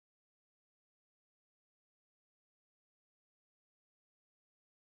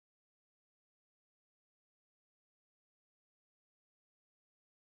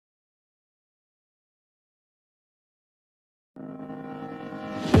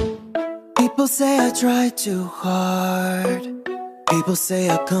People say I try too hard. People say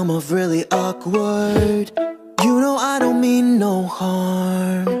I come off really awkward. You know I don't mean no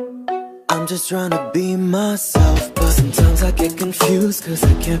harm. I'm just trying to be myself. But sometimes I get confused, cause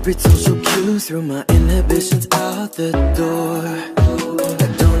I can't read social cues. Through my inhibitions out the door. I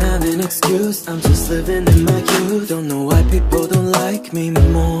don't have an excuse, I'm just living in my youth. Don't know why people don't like me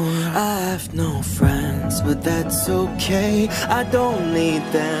more. I have no friends, but that's okay. I don't need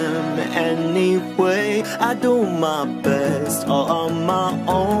them anyway. I do my best all on my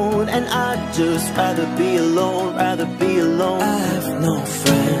own, and I'd just rather be alone, rather be alone. I have no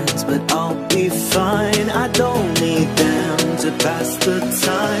friends, but I'll be fine. I don't need them to pass the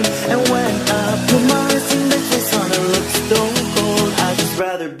time. And when I put my wrist in the face on, it looks stone cold. I'd just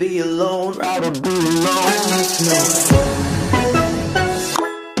rather be alone, rather be alone. I have no friends.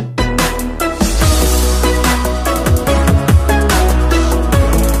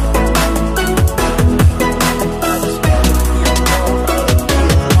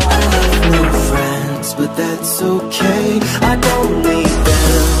 That's okay, I don't need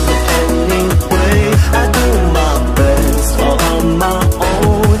them anyway. I do my best all on my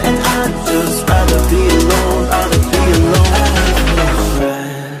own, and I'd just rather be alone, rather be alone. I have no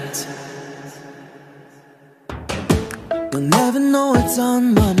friends. You'll never know what's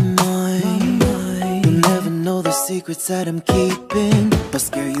on my mind. You'll never know the secrets that I'm keeping. I'll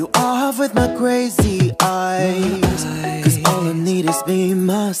scare you off with my crazy eyes. Cause all I need is me,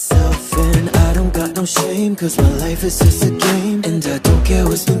 myself, and I don't got no shame. Cause my life is just a game, and I don't care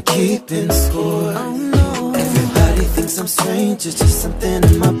what's been keeping score. Everybody thinks I'm strange, it's just something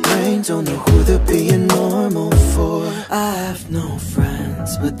in my brain. Don't know who they're being normal for. I have no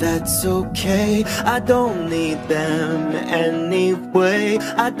friends, but that's okay. I don't need them anyway.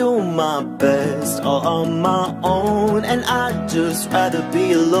 I do my best all on my own, and I'd just rather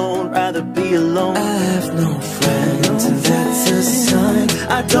be alone, rather be alone. I have no friends, and that's a sign.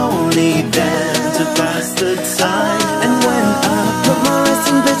 I don't need them to pass the time. And when I put my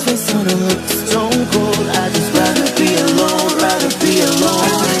resting bitch face on, it looks stone cold. I'd just rather be alone, rather be alone. I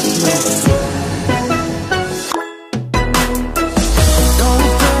have no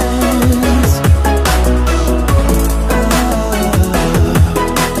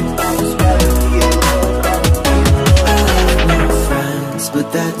friends. But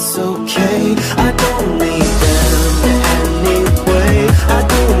that's okay, I don't need them anyway. I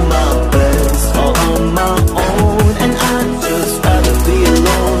do my best all on my own, and I'd just rather be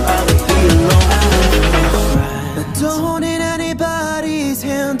alone, rather be alone. I have no friends. I don't need anybody's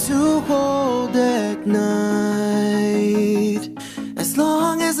hand to hold at night. As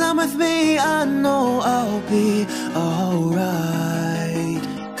long as I'm with me, I know I'll be alright.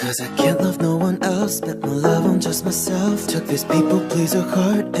 Cause I can't love no one else, spent my love on just myself. Took this people pleaser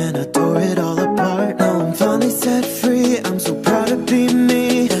heart and I tore it all apart. Now I'm finally set free.